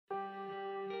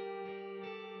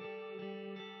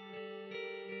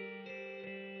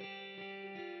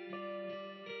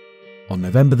On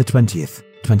November the 20th,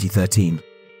 2013,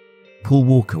 Paul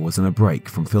Walker was on a break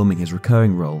from filming his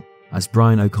recurring role as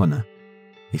Brian O'Connor,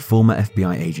 a former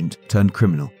FBI agent turned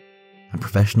criminal and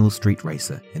professional street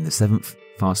racer in the 7th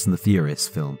Fast and the Furious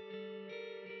film.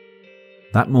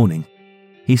 That morning,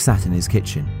 he sat in his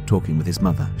kitchen talking with his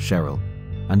mother, Cheryl,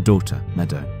 and daughter,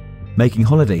 Meadow, making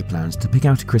holiday plans to pick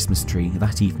out a Christmas tree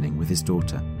that evening with his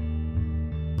daughter.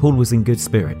 Paul was in good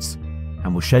spirits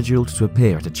and was scheduled to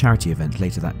appear at a charity event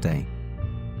later that day.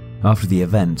 After the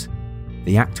event,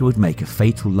 the actor would make a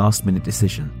fatal last-minute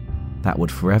decision that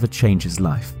would forever change his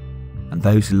life and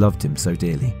those who loved him so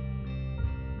dearly.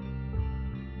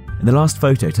 In the last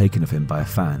photo taken of him by a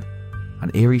fan, an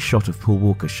eerie shot of Paul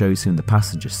Walker shows him in the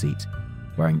passenger seat,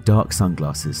 wearing dark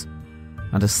sunglasses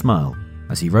and a smile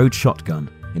as he rode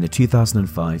shotgun in a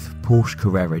 2005 Porsche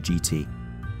Carrera GT.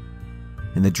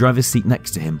 In the driver's seat next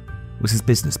to him was his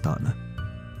business partner,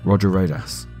 Roger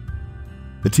Rodas.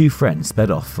 The two friends sped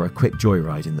off for a quick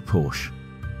joyride in the Porsche.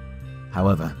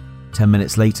 However, 10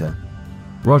 minutes later,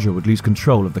 Roger would lose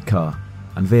control of the car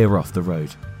and veer off the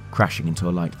road, crashing into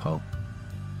a light pole.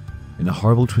 In a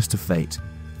horrible twist of fate,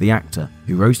 the actor,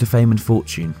 who rose to fame and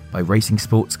fortune by racing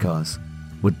sports cars,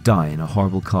 would die in a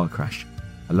horrible car crash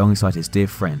alongside his dear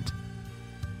friend.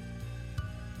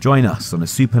 Join us on a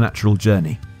supernatural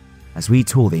journey as we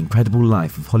tour the incredible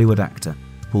life of Hollywood actor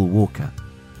Paul Walker.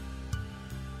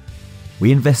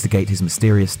 We investigate his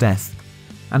mysterious death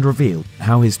and reveal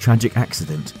how his tragic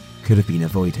accident could have been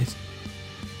avoided.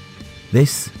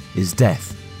 This is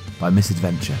Death by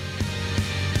Misadventure.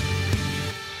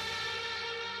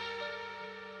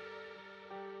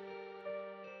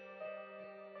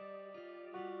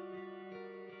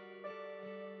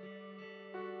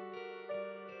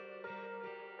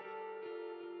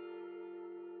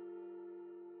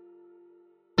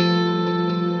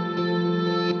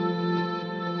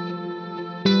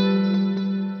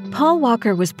 Paul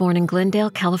Walker was born in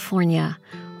Glendale, California,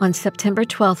 on September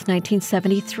 12,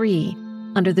 1973,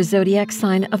 under the zodiac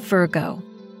sign of Virgo,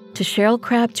 to Cheryl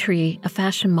Crabtree, a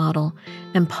fashion model,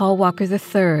 and Paul Walker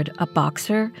III, a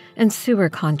boxer and sewer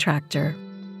contractor.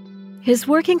 His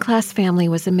working-class family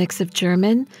was a mix of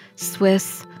German,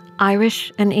 Swiss,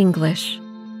 Irish, and English.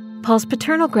 Paul's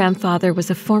paternal grandfather was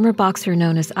a former boxer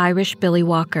known as Irish Billy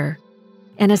Walker,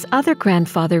 and his other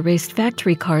grandfather raced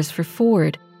factory cars for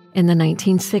Ford in the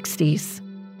 1960s.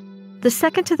 The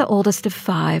second to the oldest of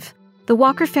five, the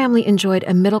Walker family enjoyed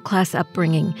a middle-class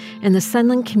upbringing in the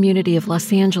Sunland community of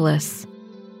Los Angeles.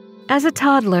 As a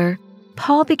toddler,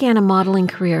 Paul began a modeling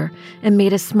career and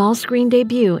made a small-screen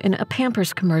debut in a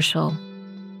Pampers commercial.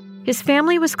 His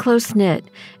family was close-knit,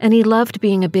 and he loved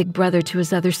being a big brother to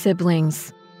his other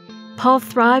siblings. Paul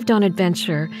thrived on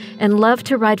adventure and loved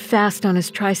to ride fast on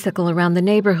his tricycle around the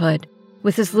neighborhood,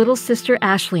 with his little sister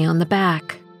Ashley on the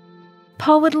back.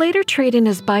 Paul would later trade in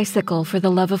his bicycle for the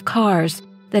love of cars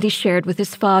that he shared with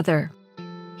his father.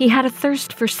 He had a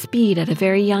thirst for speed at a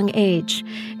very young age,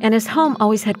 and his home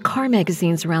always had car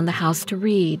magazines around the house to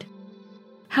read.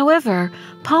 However,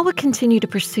 Paul would continue to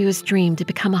pursue his dream to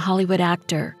become a Hollywood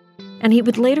actor, and he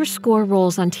would later score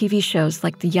roles on TV shows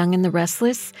like The Young and the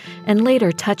Restless and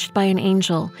later Touched by an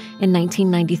Angel in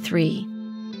 1993.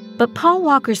 But Paul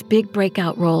Walker's big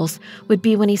breakout roles would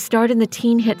be when he starred in the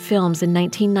teen hit films in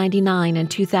 1999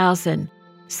 and 2000,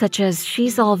 such as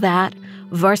She's All That,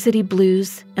 Varsity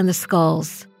Blues, and The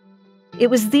Skulls.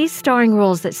 It was these starring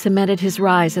roles that cemented his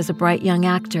rise as a bright young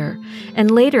actor,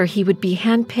 and later he would be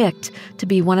handpicked to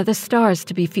be one of the stars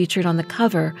to be featured on the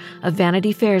cover of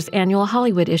Vanity Fair's annual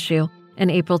Hollywood issue in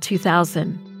April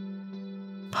 2000.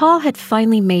 Paul had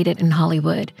finally made it in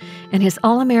Hollywood, and his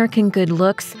all-American good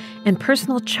looks and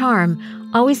personal charm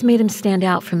always made him stand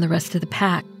out from the rest of the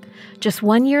pack. Just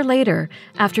 1 year later,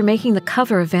 after making the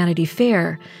cover of Vanity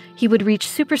Fair, he would reach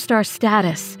superstar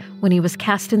status when he was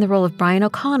cast in the role of Brian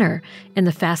O'Connor in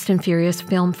the Fast and Furious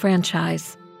film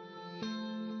franchise.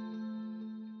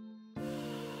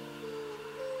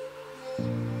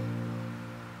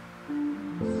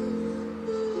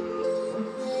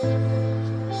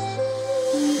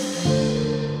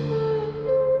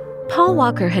 Paul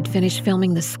Walker had finished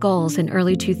filming The Skulls in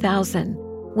early 2000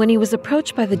 when he was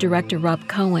approached by the director Rob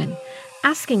Cohen,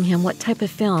 asking him what type of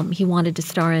film he wanted to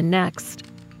star in next.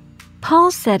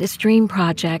 Paul said his dream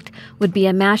project would be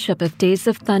a mashup of Days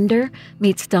of Thunder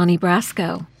meets Donnie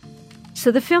Brasco.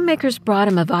 So the filmmakers brought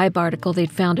him a Vibe article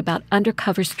they'd found about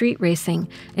undercover street racing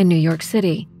in New York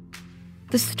City.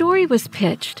 The story was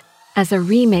pitched as a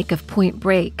remake of Point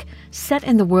Break, set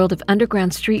in the world of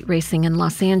underground street racing in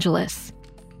Los Angeles.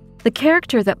 The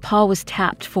character that Paul was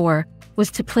tapped for was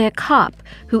to play a cop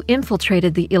who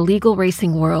infiltrated the illegal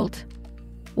racing world.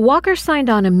 Walker signed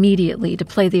on immediately to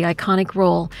play the iconic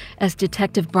role as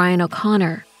Detective Brian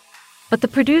O'Connor, but the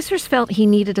producers felt he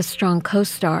needed a strong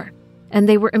co-star, and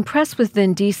they were impressed with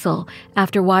Vin Diesel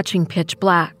after watching Pitch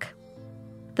Black.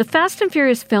 The Fast and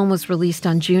Furious film was released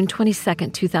on June 22,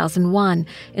 2001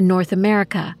 in North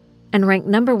America and ranked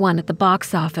number 1 at the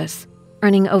box office,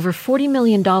 earning over $40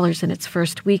 million in its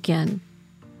first weekend.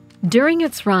 During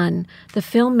its run, the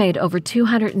film made over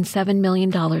 $207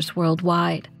 million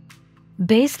worldwide.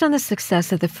 Based on the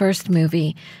success of the first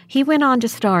movie, he went on to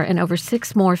star in over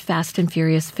 6 more Fast and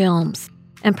Furious films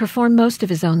and perform most of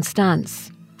his own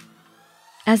stunts.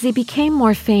 As he became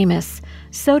more famous,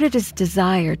 so did his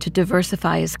desire to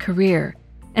diversify his career,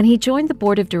 and he joined the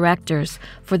board of directors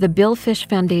for the Bill Fish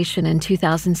Foundation in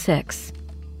 2006.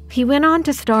 He went on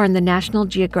to star in the National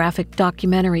Geographic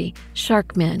documentary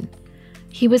Sharkmen.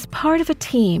 He was part of a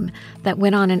team that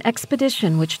went on an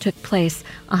expedition which took place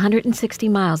 160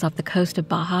 miles off the coast of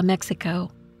Baja, Mexico.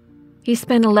 He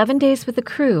spent 11 days with the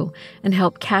crew and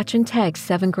helped catch and tag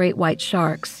 7 great white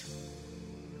sharks.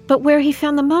 But where he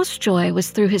found the most joy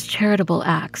was through his charitable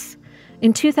acts.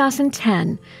 In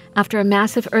 2010, after a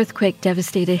massive earthquake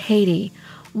devastated Haiti,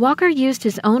 Walker used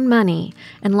his own money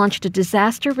and launched a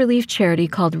disaster relief charity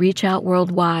called Reach Out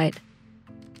Worldwide.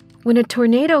 When a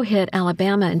tornado hit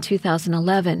Alabama in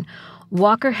 2011,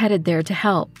 Walker headed there to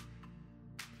help.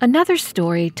 Another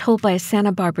story told by a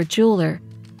Santa Barbara jeweler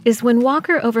is when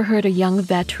Walker overheard a young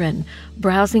veteran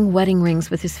browsing wedding rings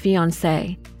with his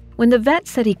fiancée. When the vet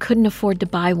said he couldn't afford to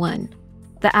buy one,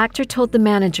 the actor told the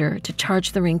manager to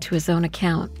charge the ring to his own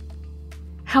account.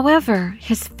 However,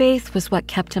 his faith was what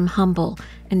kept him humble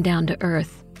and down to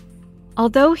earth.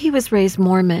 Although he was raised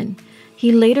Mormon,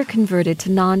 he later converted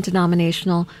to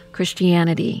non-denominational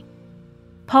Christianity.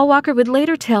 Paul Walker would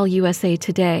later tell USA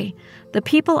Today, "The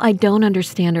people I don't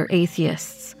understand are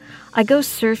atheists. I go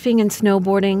surfing and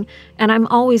snowboarding, and I'm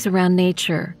always around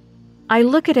nature. I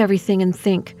look at everything and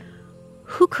think,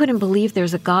 who couldn't believe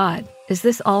there's a God? Is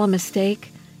this all a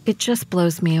mistake? It just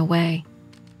blows me away."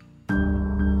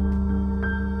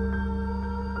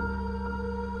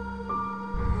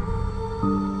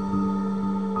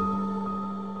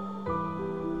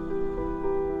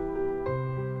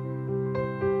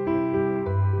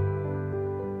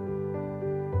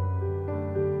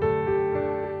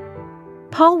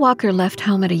 Paul Walker left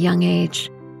home at a young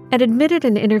age and admitted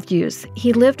in interviews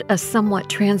he lived a somewhat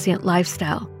transient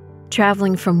lifestyle,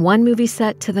 traveling from one movie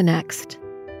set to the next.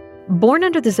 Born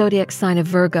under the zodiac sign of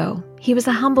Virgo, he was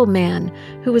a humble man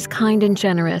who was kind and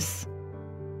generous.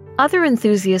 Other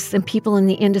enthusiasts and people in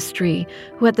the industry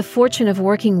who had the fortune of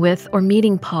working with or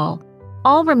meeting Paul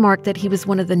all remarked that he was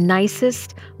one of the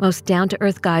nicest, most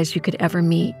down-to-earth guys you could ever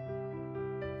meet.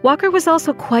 Walker was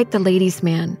also quite the ladies'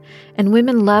 man, and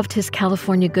women loved his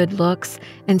California good looks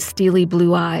and steely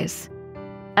blue eyes.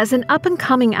 As an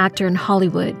up-and-coming actor in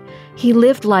Hollywood, he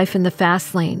lived life in the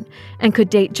fast lane and could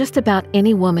date just about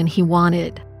any woman he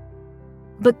wanted.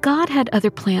 But God had other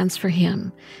plans for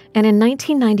him, and in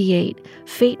 1998,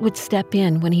 fate would step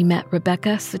in when he met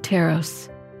Rebecca Soteros.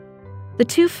 The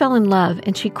two fell in love,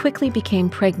 and she quickly became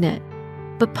pregnant.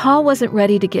 But Paul wasn't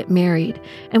ready to get married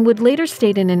and would later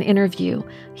state in an interview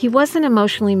he wasn't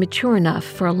emotionally mature enough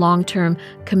for a long-term,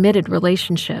 committed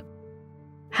relationship.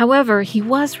 However, he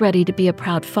was ready to be a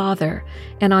proud father,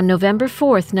 and on November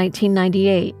 4th,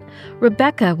 1998,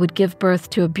 Rebecca would give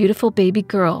birth to a beautiful baby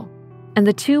girl, and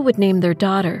the two would name their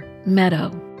daughter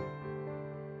Meadow.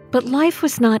 But life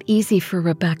was not easy for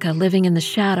Rebecca living in the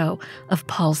shadow of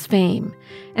Paul's fame,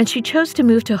 and she chose to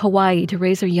move to Hawaii to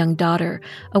raise her young daughter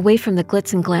away from the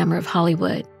glitz and glamour of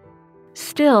Hollywood.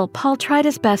 Still, Paul tried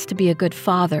his best to be a good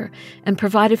father and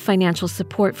provided financial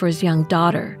support for his young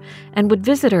daughter, and would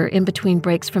visit her in between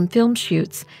breaks from film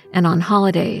shoots and on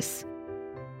holidays.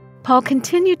 Paul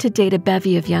continued to date a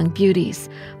bevy of young beauties,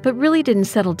 but really didn't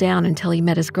settle down until he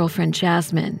met his girlfriend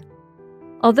Jasmine.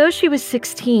 Although she was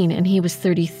 16 and he was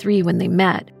 33 when they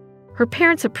met, her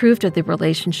parents approved of the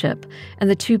relationship,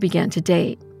 and the two began to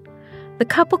date. The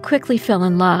couple quickly fell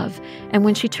in love, and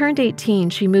when she turned 18,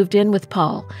 she moved in with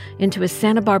Paul into his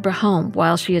Santa Barbara home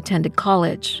while she attended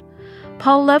college.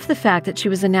 Paul loved the fact that she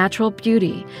was a natural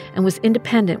beauty and was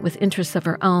independent with interests of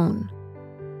her own.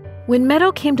 When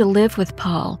Meadow came to live with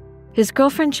Paul, his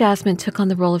girlfriend Jasmine took on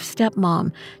the role of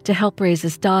stepmom to help raise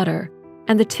his daughter,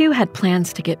 and the two had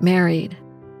plans to get married.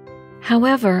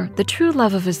 However, the true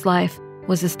love of his life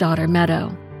was his daughter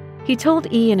Meadow. He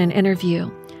told E! in an interview,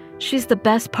 "She's the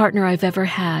best partner I've ever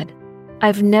had.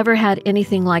 I've never had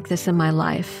anything like this in my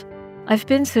life. I've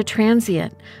been so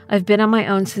transient. I've been on my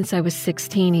own since I was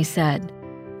 16, he said.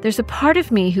 There's a part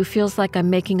of me who feels like I'm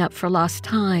making up for lost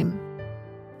time."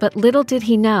 But little did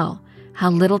he know how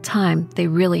little time they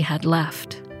really had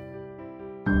left.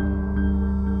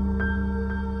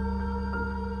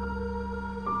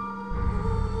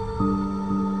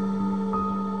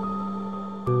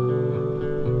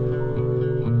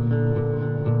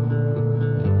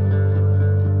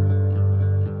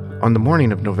 On the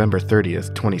morning of November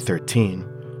 30th,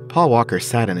 2013, Paul Walker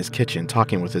sat in his kitchen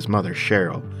talking with his mother,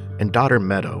 Cheryl, and daughter,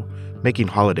 Meadow, making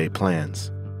holiday plans.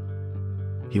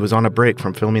 He was on a break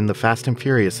from filming the Fast and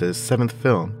Furious' 7th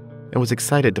film and was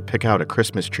excited to pick out a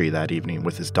Christmas tree that evening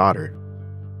with his daughter.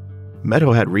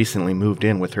 Meadow had recently moved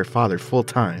in with her father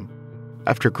full-time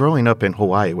after growing up in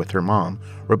Hawaii with her mom,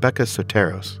 Rebecca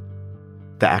Soteros.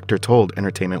 The actor told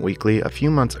Entertainment Weekly a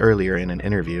few months earlier in an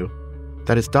interview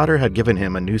that his daughter had given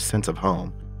him a new sense of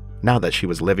home now that she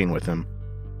was living with him.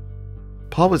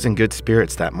 Paul was in good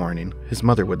spirits that morning, his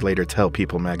mother would later tell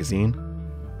People magazine,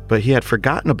 but he had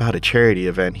forgotten about a charity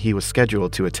event he was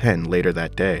scheduled to attend later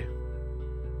that day.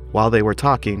 While they were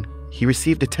talking, he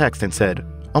received a text and said,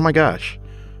 "Oh my gosh,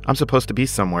 I'm supposed to be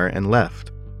somewhere," and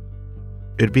left.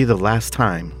 It'd be the last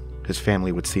time his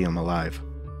family would see him alive.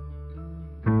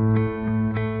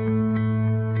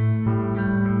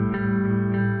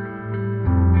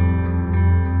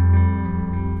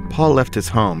 Paul left his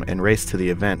home and raced to the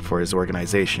event for his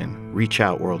organization, Reach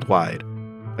Out Worldwide,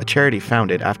 a charity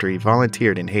founded after he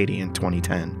volunteered in Haiti in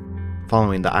 2010,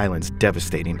 following the island's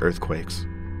devastating earthquakes.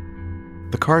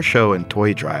 The car show and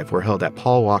toy drive were held at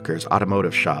Paul Walker's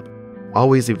automotive shop,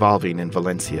 Always Evolving in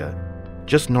Valencia,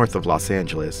 just north of Los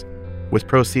Angeles, with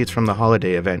proceeds from the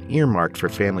holiday event earmarked for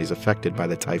families affected by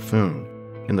the typhoon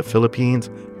in the Philippines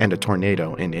and a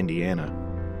tornado in Indiana.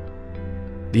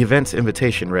 The event's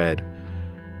invitation read,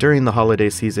 "During the holiday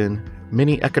season,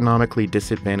 many economically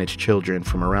disadvantaged children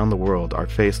from around the world are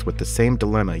faced with the same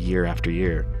dilemma year after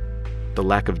year, the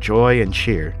lack of joy and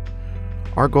cheer.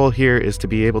 Our goal here is to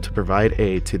be able to provide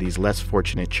aid to these less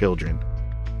fortunate children,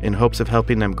 in hopes of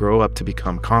helping them grow up to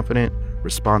become confident,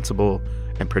 responsible,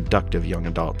 and productive young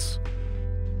adults."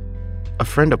 A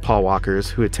friend of Paul Walker's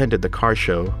who attended the car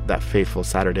show that fateful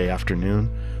Saturday afternoon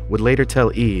would later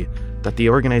tell E! That the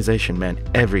organization meant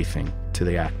everything to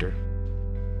the actor.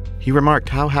 He remarked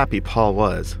how happy Paul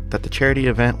was that the charity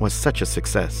event was such a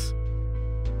success.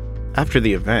 After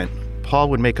the event, Paul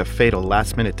would make a fatal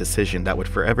last-minute decision that would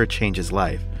forever change his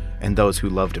life and those who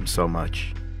loved him so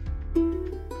much.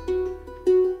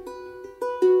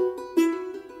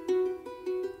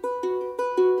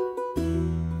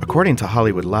 According to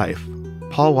Hollywood Life,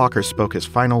 Paul Walker spoke his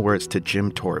final words to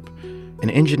Jim Torp,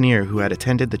 an engineer who had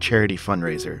attended the charity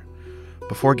fundraiser.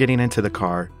 Before getting into the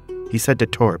car, he said to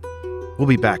Torp, "We'll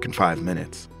be back in 5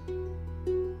 minutes."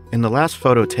 And the last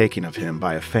photo taken of him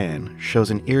by a fan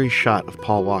shows an eerie shot of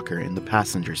Paul Walker in the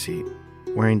passenger seat,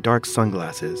 wearing dark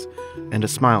sunglasses and a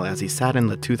smile as he sat in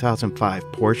the 2005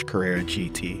 Porsche Carrera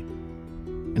GT.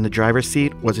 In the driver's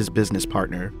seat was his business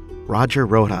partner, Roger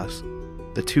Rojas.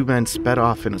 The two men sped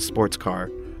off in a sports car.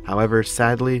 However,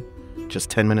 sadly, just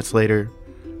 10 minutes later,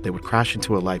 they would crash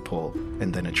into a light pole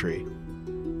and then a tree.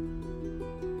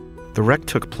 The wreck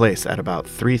took place at about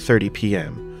 3:30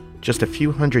 p.m., just a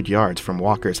few hundred yards from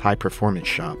Walker's high-performance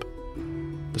shop.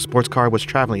 The sports car was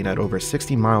traveling at over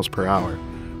 60 miles per hour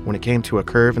when it came to a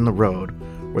curve in the road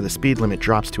where the speed limit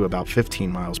drops to about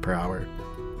 15 miles per hour.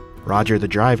 Roger, the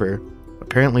driver,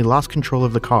 apparently lost control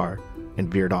of the car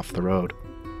and veered off the road.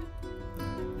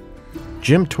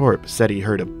 Jim Torp said he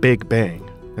heard a big bang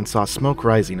and saw smoke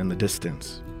rising in the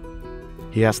distance.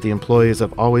 He asked the employees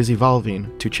of Always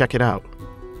Evolving to check it out.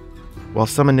 While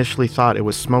some initially thought it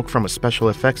was smoke from a special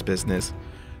effects business,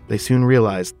 they soon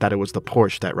realized that it was the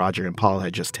Porsche that Roger and Paul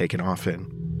had just taken off in.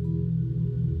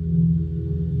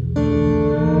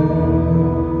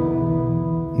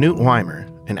 Newt Weimer,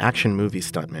 an action movie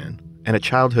stuntman and a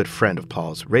childhood friend of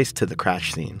Paul's, raced to the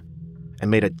crash scene and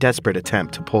made a desperate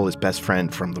attempt to pull his best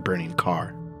friend from the burning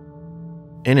car.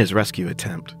 In his rescue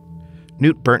attempt,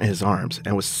 Newt burnt his arms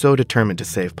and was so determined to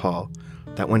save Paul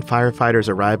that when firefighters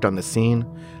arrived on the scene,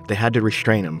 they had to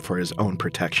restrain him for his own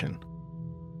protection.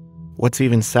 What's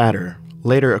even sadder,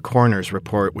 later a coroner's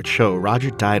report would show Roger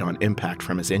died on impact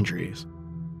from his injuries,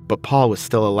 but Paul was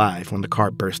still alive when the car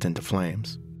burst into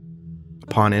flames.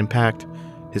 Upon impact,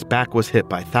 his back was hit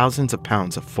by thousands of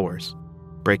pounds of force,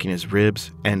 breaking his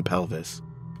ribs and pelvis,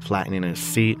 flattening his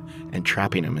seat and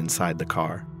trapping him inside the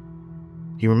car.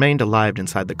 He remained alive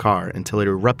inside the car until it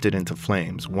erupted into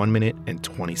flames 1 minute and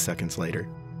 20 seconds later.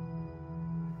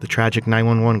 The tragic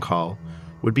 911 call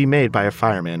would be made by a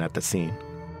fireman at the scene.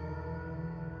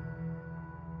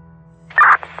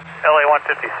 LA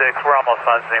 156, we're almost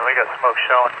on scene. We got smoke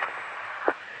showing.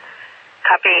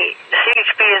 Copy.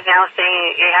 CHP is now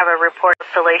saying you have a report of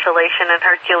delation in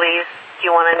Hercules. Do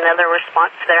you want another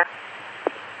response there?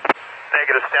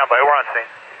 Negative, standby. We're on scene.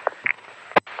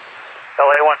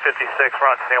 LA 156, we're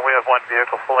on scene. We have one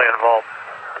vehicle fully involved.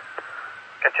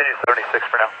 Continue 76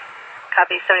 for now.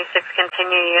 Copy 76,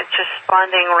 continue. It's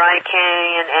responding Ryan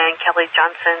Canyon and Kelly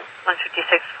Johnson,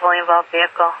 156, fully involved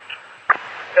vehicle.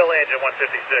 LA engine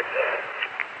 156.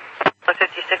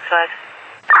 156, 5.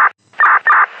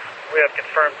 We have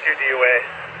confirmed 2 DUA.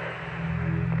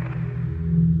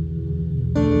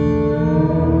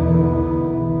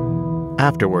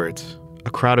 Afterwards,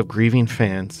 a crowd of grieving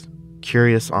fans,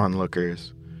 curious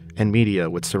onlookers, and media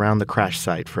would surround the crash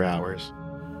site for hours,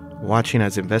 watching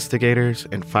as investigators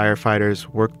and firefighters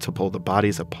worked to pull the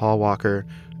bodies of Paul Walker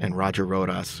and Roger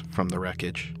Rodas from the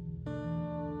wreckage.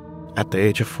 At the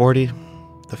age of 40,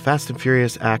 the Fast and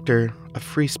Furious actor, a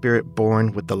free spirit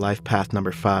born with the life path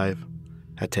number 5,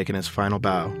 had taken his final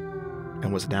bow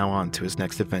and was now on to his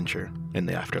next adventure in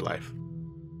the afterlife.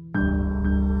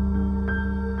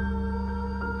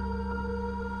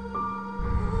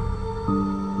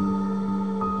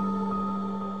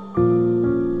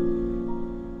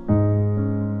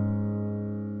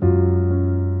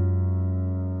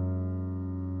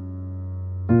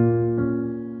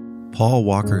 Paul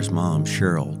Walker's mom,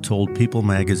 Cheryl, told People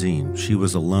magazine she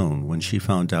was alone when she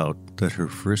found out that her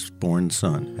firstborn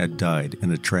son had died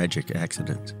in a tragic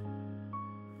accident.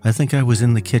 I think I was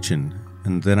in the kitchen,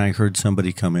 and then I heard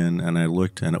somebody come in, and I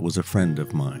looked, and it was a friend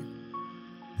of mine.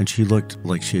 And she looked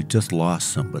like she had just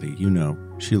lost somebody. You know,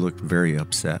 she looked very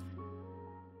upset.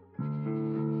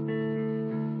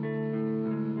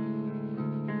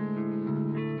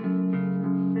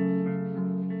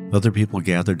 Other people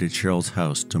gathered at Cheryl's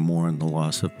house to mourn the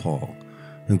loss of Paul,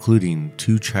 including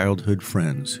 2 childhood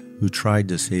friends who tried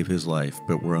to save his life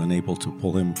but were unable to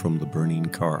pull him from the burning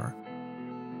car.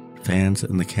 Fans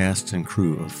and the cast and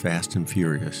crew of Fast and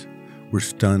Furious were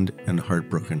stunned and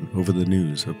heartbroken over the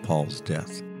news of Paul's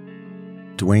death.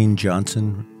 Dwayne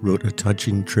Johnson wrote a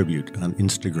touching tribute on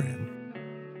Instagram.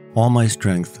 All my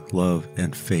strength, love,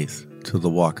 and faith to the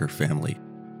Walker family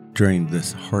during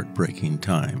this heartbreaking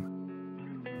time.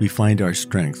 We find our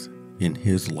strength in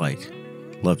his light.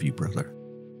 Love you, brother.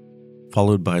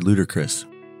 Followed by Ludacris.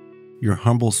 Your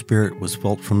humble spirit was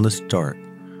felt from the start.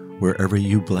 Wherever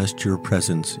you blessed your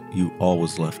presence, you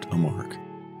always left a mark.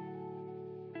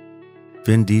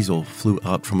 Vin Diesel flew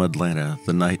out from Atlanta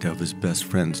the night of his best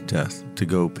friend's death to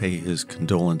go pay his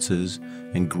condolences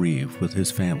and grieve with his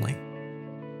family.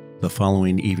 The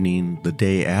following evening, the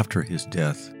day after his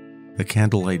death, a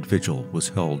candlelight vigil was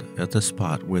held at the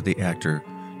spot where the actor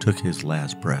took his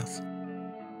last breath.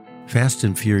 Fast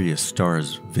and Furious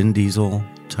stars Vin Diesel,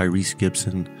 Tyrese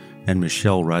Gibson, and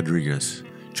Michelle Rodriguez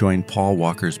joined Paul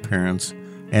Walker's parents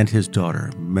and his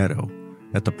daughter, Meadow,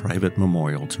 at the private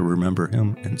memorial to remember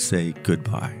him and say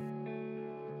goodbye.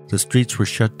 The streets were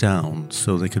shut down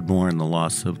so they could mourn the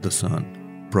loss of the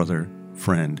son, brother,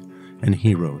 friend, and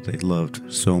hero they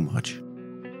loved so much.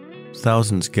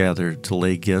 Thousands gathered to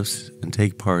lay gifts and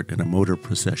take part in a motor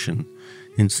procession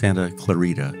in Santa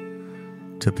Clarita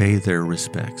to pay their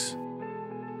respects.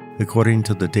 According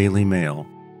to the Daily Mail,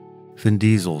 Vin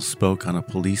Diesel spoke on a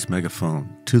police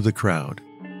megaphone to the crowd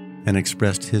and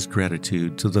expressed his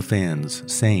gratitude to the fans,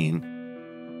 saying,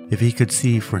 "If he could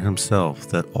see for himself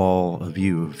that all of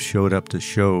you have showed up to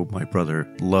show my brother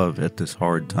love at this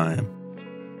hard time,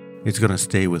 it's going to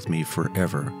stay with me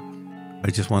forever.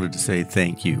 I just wanted to say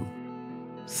thank you.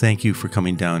 Thank you for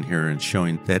coming down here and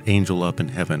showing that angel up in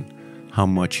heaven how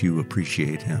much you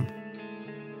appreciate him."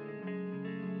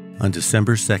 On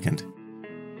December 2nd,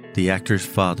 the actor's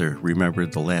father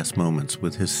remembered the last moments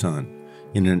with his son.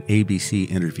 In an ABC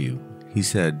interview, he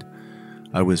said,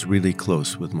 "I was really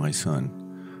close with my son.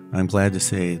 I'm glad to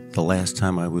say the last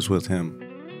time I was with him,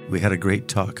 we had a great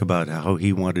talk about how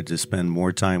he wanted to spend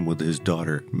more time with his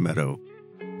daughter, Meadow,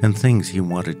 and things he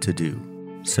wanted to do,"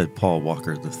 said Paul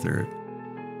Walker III.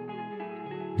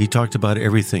 He talked about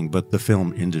everything but the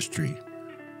film industry.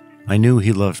 "I knew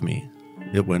he loved me.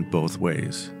 It went both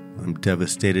ways. I'm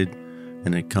devastated,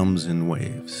 and it comes in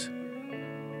waves."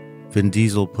 Vin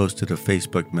Diesel posted a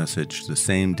Facebook message the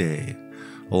same day,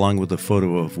 along with a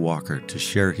photo of Walker to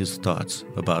share his thoughts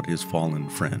about his fallen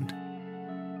friend.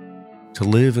 "To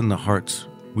live in the hearts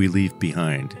we leave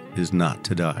behind is not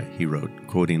to die," he wrote,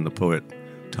 quoting the poet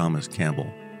Thomas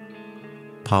Campbell.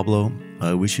 "Pablo,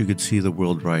 I wish you could see the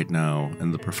world right now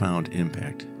and the profound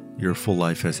impact your full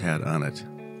life has had on it,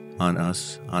 on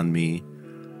us, on me.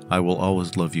 I will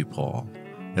always love you, Paul,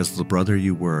 as the brother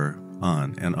you were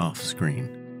on and off screen."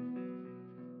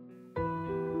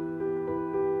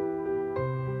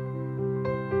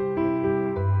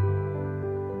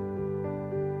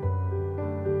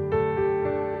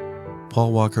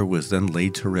 Paul Walker was then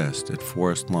laid to rest at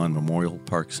Forest Lawn Memorial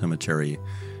Park Cemetery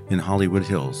in Hollywood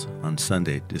Hills on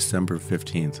Sunday, December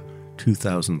 15th,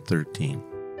 2013.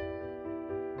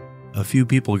 A few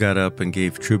people got up and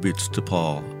gave tributes to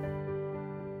Paul.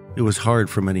 It was hard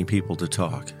for many people to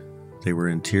talk. They were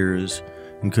in tears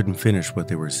and couldn't finish what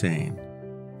they were saying.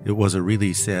 It was a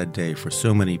really sad day for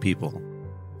so many people,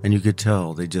 and you could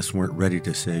tell they just weren't ready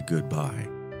to say goodbye.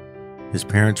 His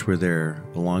parents were there,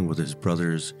 along with his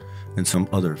brothers and some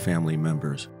other family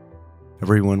members.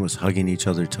 Everyone was hugging each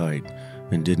other tight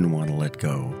and didn't want to let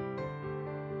go.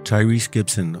 Tyrese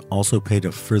Gibson also paid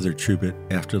a further tribute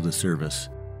after the service,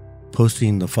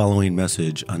 posting the following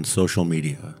message on social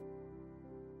media.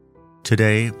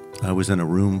 Today, I was in a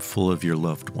room full of your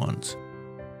loved ones.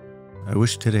 I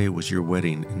wish today was your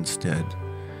wedding instead.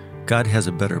 God has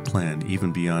a better plan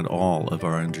even beyond all of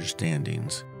our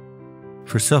understandings.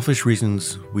 For selfish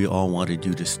reasons, we all wanted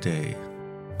you to stay.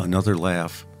 Another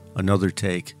laugh, another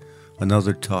take,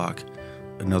 another talk,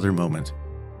 another moment.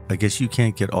 I guess you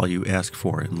can't get all you ask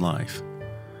for in life.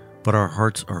 But our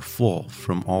hearts are full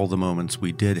from all the moments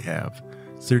we did have.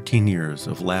 13 years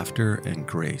of laughter and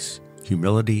grace,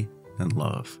 humility and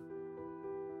love.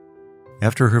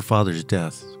 After her father's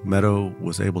death, Meadow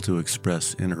was able to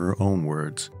express in her own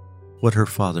words what her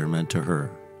father meant to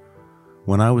her.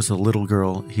 When I was a little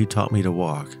girl, he taught me to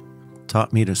walk,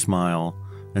 taught me to smile,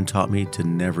 and taught me to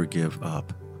never give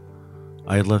up.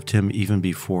 I loved him even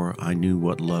before I knew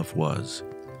what love was.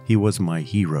 He was my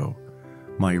hero,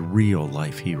 my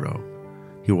real-life hero.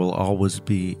 He will always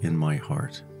be in my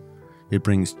heart. It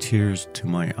brings tears to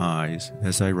my eyes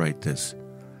as I write this.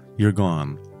 You're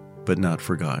gone, but not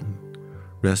forgotten.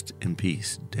 Rest in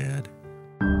peace, Dad.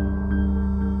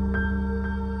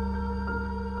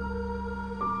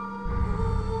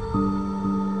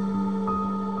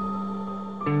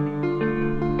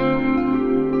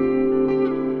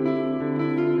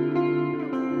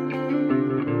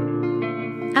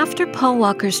 After Paul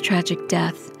Walker's tragic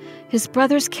death, his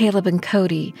brothers Caleb and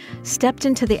Cody stepped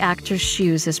into the actor's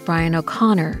shoes as Brian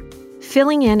O'Connor,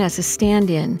 filling in as a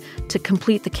stand-in to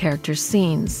complete the character's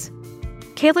scenes.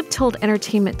 Caleb told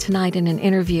Entertainment Tonight in an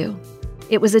interview,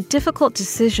 "It was a difficult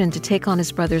decision to take on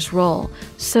his brother's role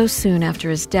so soon after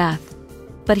his death,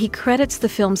 but he credits the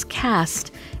film's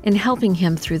cast in helping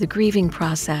him through the grieving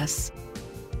process."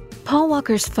 Paul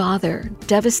Walker's father,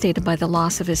 devastated by the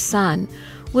loss of his son,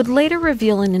 would later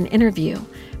reveal in an interview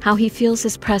how he feels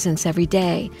his presence every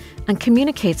day and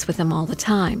communicates with him all the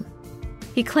time.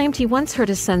 He claimed he once heard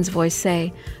his son's voice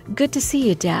say, "Good to see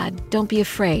you, Dad. Don't be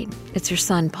afraid. It's your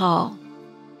son, Paul."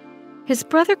 His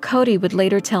brother Cody would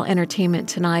later tell Entertainment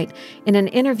Tonight in an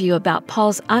interview about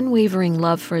Paul's unwavering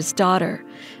love for his daughter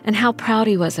and how proud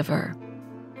he was of her.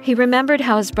 He remembered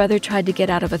how his brother tried to get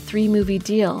out of a 3-movie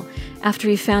deal after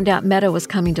he found out Meadow was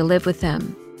coming to live with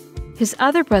him. His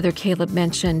other brother Caleb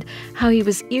mentioned how he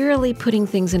was eerily putting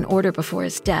things in order before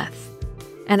his death,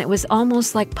 and it was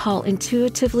almost like Paul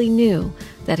intuitively knew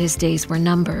that his days were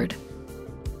numbered.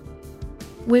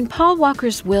 When Paul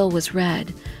Walker's will was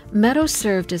read, Meadow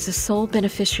served as the sole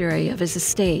beneficiary of his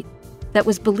estate that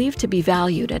was believed to be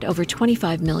valued at over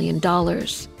 $25 million.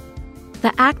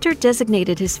 The actor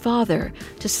designated his father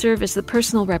to serve as the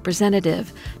personal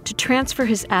representative to transfer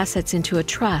his assets into a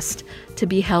trust to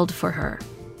be held for her.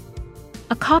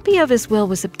 A copy of his will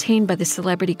was obtained by the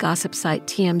celebrity gossip site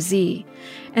TMZ,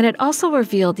 and it also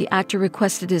revealed the actor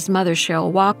requested his mother,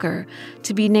 Cheryl Walker,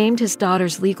 to be named his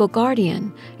daughter's legal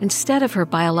guardian instead of her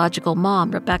biological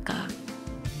mom, Rebecca.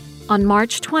 On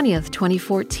March 20th,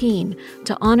 2014,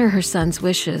 to honor her son's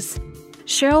wishes,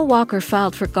 Cheryl Walker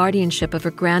filed for guardianship of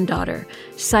her granddaughter,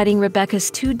 citing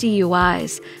Rebecca's 2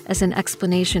 DUIs as an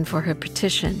explanation for her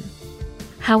petition.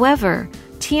 However,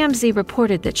 TMZ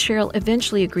reported that Cheryl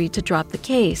eventually agreed to drop the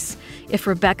case if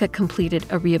Rebecca completed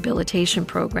a rehabilitation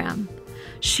program.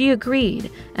 She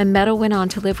agreed, and Meadow went on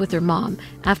to live with her mom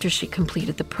after she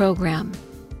completed the program.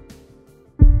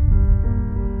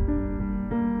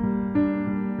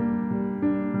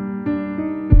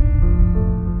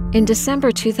 In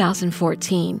December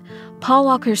 2014, Paul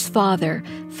Walker's father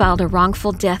filed a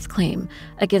wrongful death claim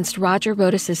against Roger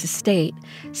Rodas' estate,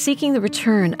 seeking the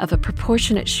return of a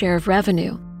proportionate share of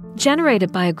revenue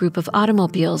generated by a group of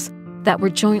automobiles that were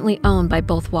jointly owned by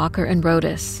both Walker and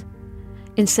Rodas.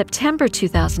 In September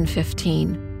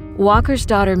 2015, Walker's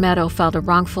daughter Meadow filed a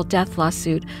wrongful death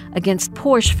lawsuit against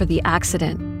Porsche for the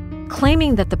accident,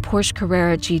 claiming that the Porsche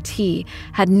Carrera GT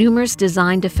had numerous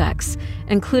design defects,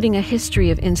 including a history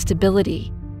of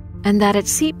instability, and that its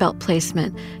seatbelt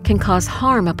placement can cause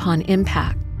harm upon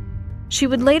impact. She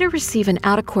would later receive an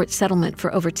out-of-court settlement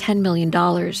for over $10 million.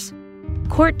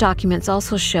 Court documents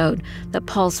also showed that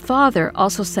Paul's father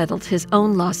also settled his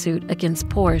own lawsuit against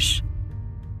Porsche.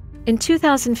 In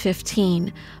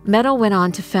 2015, Meadow went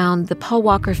on to found the Paul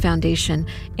Walker Foundation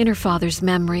in her father's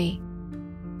memory.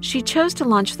 She chose to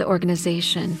launch the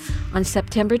organization on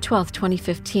September 12,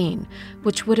 2015,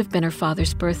 which would have been her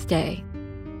father's birthday.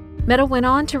 Meadow went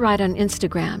on to write on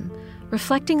Instagram,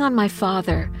 "Reflecting on my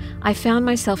father, I found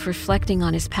myself reflecting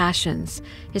on his passions,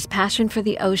 his passion for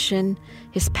the ocean,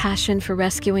 his passion for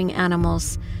rescuing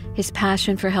animals, his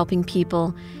passion for helping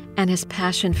people, and his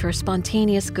passion for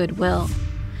spontaneous goodwill.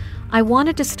 I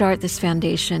wanted to start this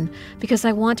foundation because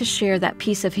I want to share that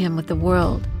piece of him with the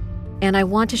world, and I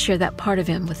want to share that part of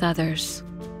him with others."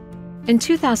 In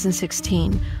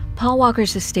 2016, Paul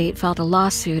Walker's estate filed a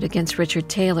lawsuit against Richard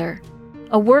Taylor,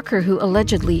 a worker who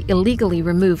allegedly illegally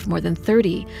removed more than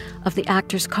 30 of the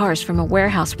actor's cars from a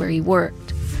warehouse where he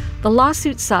worked. The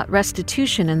lawsuit sought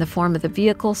restitution in the form of the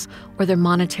vehicles or their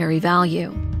monetary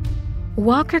value.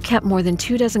 Walker kept more than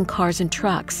 24 cars and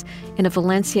trucks in a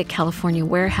Valencia, California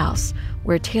warehouse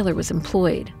where Taylor was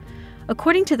employed.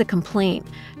 According to the complaint,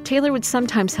 Taylor would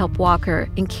sometimes help Walker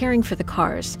in caring for the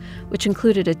cars, which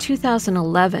included a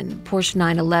 2011 Porsche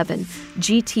 911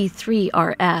 GT3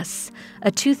 RS,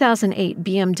 a 2008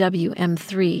 BMW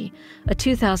M3, a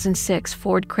 2006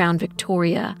 Ford Crown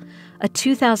Victoria, a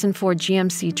 2004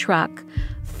 GMC truck,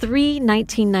 3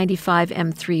 1995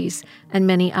 M3s, and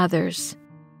many others.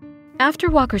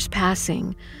 After Walker's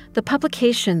passing, the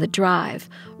publication The Drive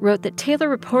wrote that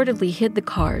Taylor reportedly hid the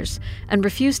cars and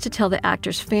refused to tell the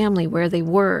actor's family where they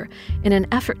were in an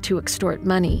effort to extort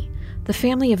money. The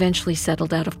family eventually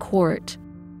settled out of court.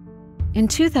 In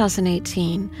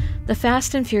 2018, the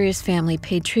Fast and Furious family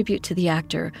paid tribute to the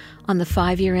actor on the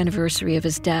 5-year anniversary of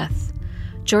his death.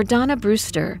 Jordana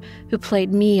Brewster, who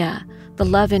played Mia, the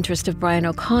love interest of Brian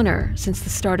O'Connor since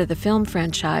the start of the film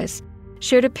franchise,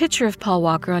 shared a picture of Paul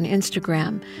Walker on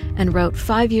Instagram and wrote,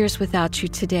 "5 years without you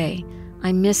today.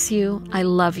 I miss you. I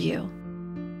love you."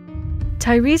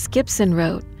 Tyrese Gibson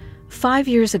wrote, "5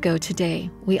 years ago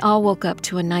today, we all woke up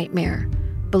to a nightmare.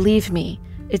 Believe me,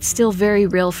 it's still very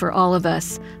real for all of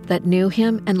us that knew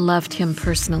him and loved him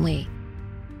personally."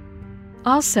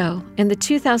 Also, in the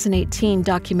 2018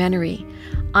 documentary,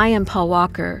 I Am Paul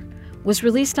Walker, was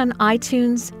released on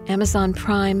iTunes, Amazon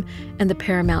Prime, and the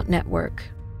Paramount Network.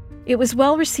 It was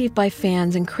well received by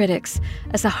fans and critics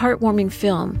as a heartwarming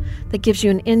film that gives you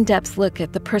an in-depth look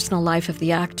at the personal life of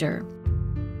the actor.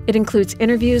 It includes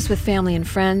interviews with family and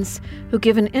friends who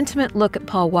give an intimate look at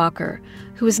Paul Walker,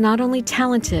 who is not only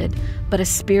talented, but a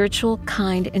spiritual,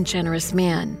 kind, and generous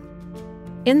man.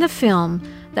 In the film,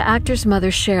 the actor's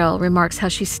mother, Cheryl, remarks how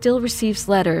she still receives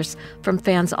letters from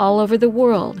fans all over the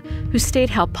world who state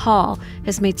how Paul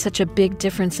has made such a big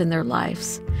difference in their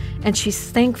lives. And she's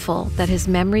thankful that his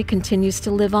memory continues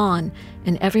to live on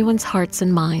in everyone's hearts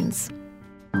and minds.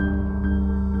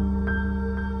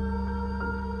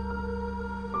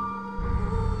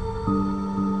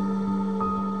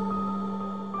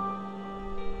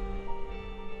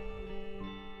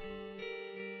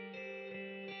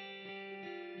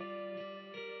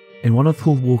 In one of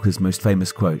Paul Walker's most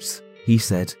famous quotes, he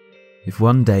said, "If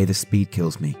one day the speed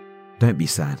kills me, don't be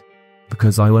sad,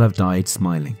 because I will have died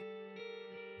smiling."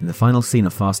 In the final scene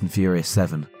of Fast and Furious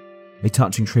 7, a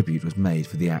touching tribute was made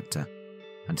for the actor,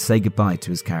 and to say goodbye to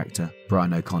his character,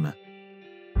 Brian O'Connor.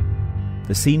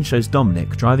 The scene shows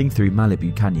Dominic driving through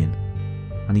Malibu Canyon,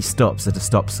 and he stops at a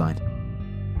stop sign.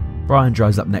 Brian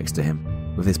drives up next to him,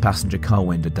 with his passenger car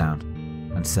window down,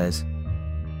 and says,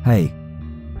 "Hey,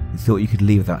 you thought you could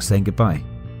leave without saying goodbye?"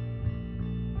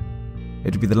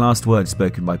 It would be the last words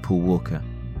spoken by Paul Walker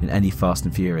in any Fast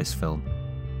and Furious film.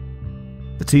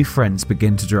 The two friends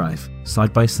begin to drive,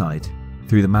 side by side,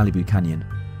 through the Malibu Canyon,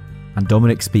 and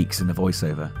Dominic speaks in a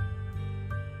voiceover.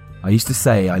 "I used to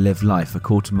say I lived life a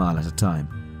quarter mile at a time,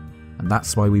 and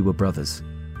that's why we were brothers.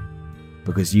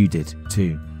 Because you did,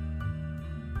 too."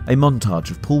 A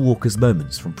montage of Paul Walker's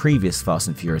moments from previous Fast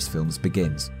and Furious films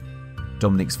begins.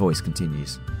 Dominic's voice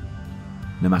continues.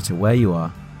 "No matter where you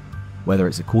are, whether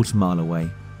it's a quarter mile away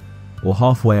or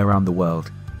halfway around the world,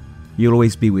 you'll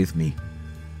always be with me,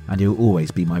 and you'll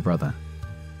always be my brother."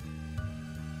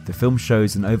 The film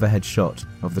shows an overhead shot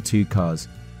of the two cars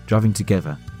driving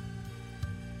together,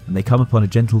 and they come upon a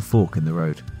gentle fork in the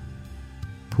road.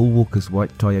 Paul Walker's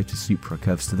white Toyota Supra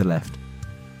curves to the left,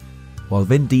 while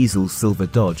Vin Diesel's silver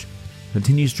Dodge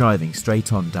continues driving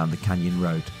straight on down the canyon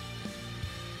road.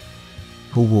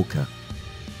 Paul Walker,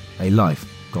 a life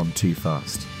gone too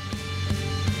fast.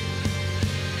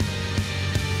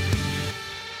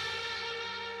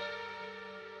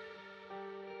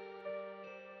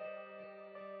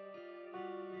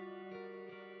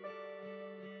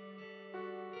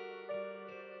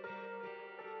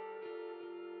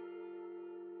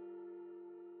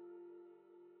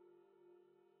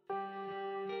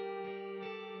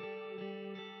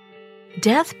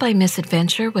 Death by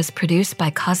Misadventure was produced by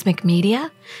Cosmic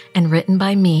Media and written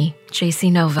by me,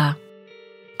 JC Nova.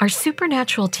 Our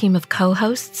supernatural team of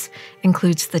co-hosts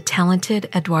includes the talented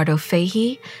Eduardo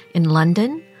Fahey in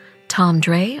London, Tom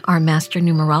Dre, our master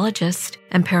numerologist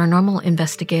and paranormal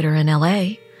investigator in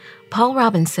LA, Paul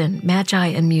Robinson, magi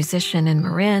and musician in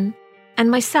Marin,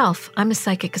 and myself, I'm a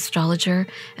psychic astrologer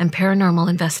and paranormal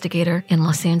investigator in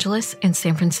Los Angeles and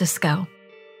San Francisco.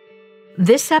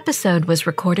 This episode was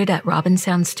recorded at Robin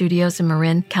Sound Studios in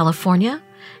Marin, California,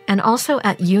 and also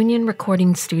at Union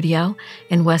Recording Studio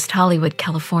in West Hollywood,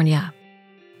 California.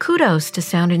 Kudos to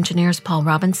sound engineers Paul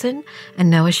Robinson and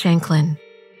Noah Shanklin.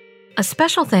 A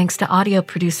special thanks to audio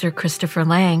producer Christopher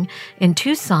Lang in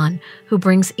Tucson, who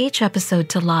brings each episode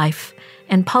to life,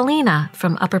 and Paulina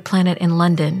from Upper Planet in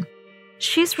London.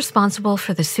 She's responsible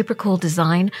for the super cool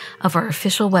design of our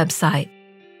official website.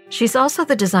 She's also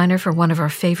the designer for one of our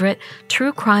favorite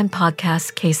true crime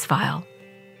podcasts, Case File.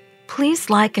 Please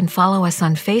like and follow us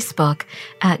on Facebook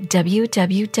at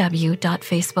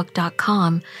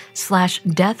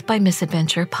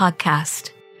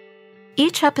www.facebook.com/deathbymisadventurepodcast.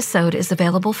 Each episode is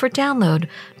available for download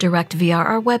direct via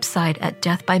our website at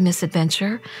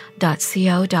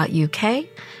deathbymisadventure.co.uk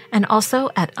and also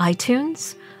at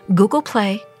iTunes, Google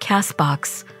Play,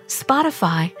 Castbox,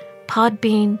 Spotify,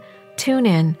 Podbean,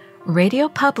 TuneIn, Radio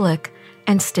Public,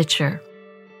 and Stitcher.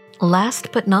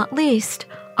 Last but not least,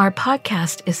 our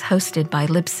podcast is hosted by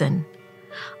Libsyn.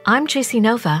 I'm JC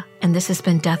Nova, and this has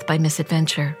been Death by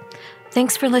Misadventure.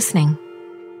 Thanks for listening.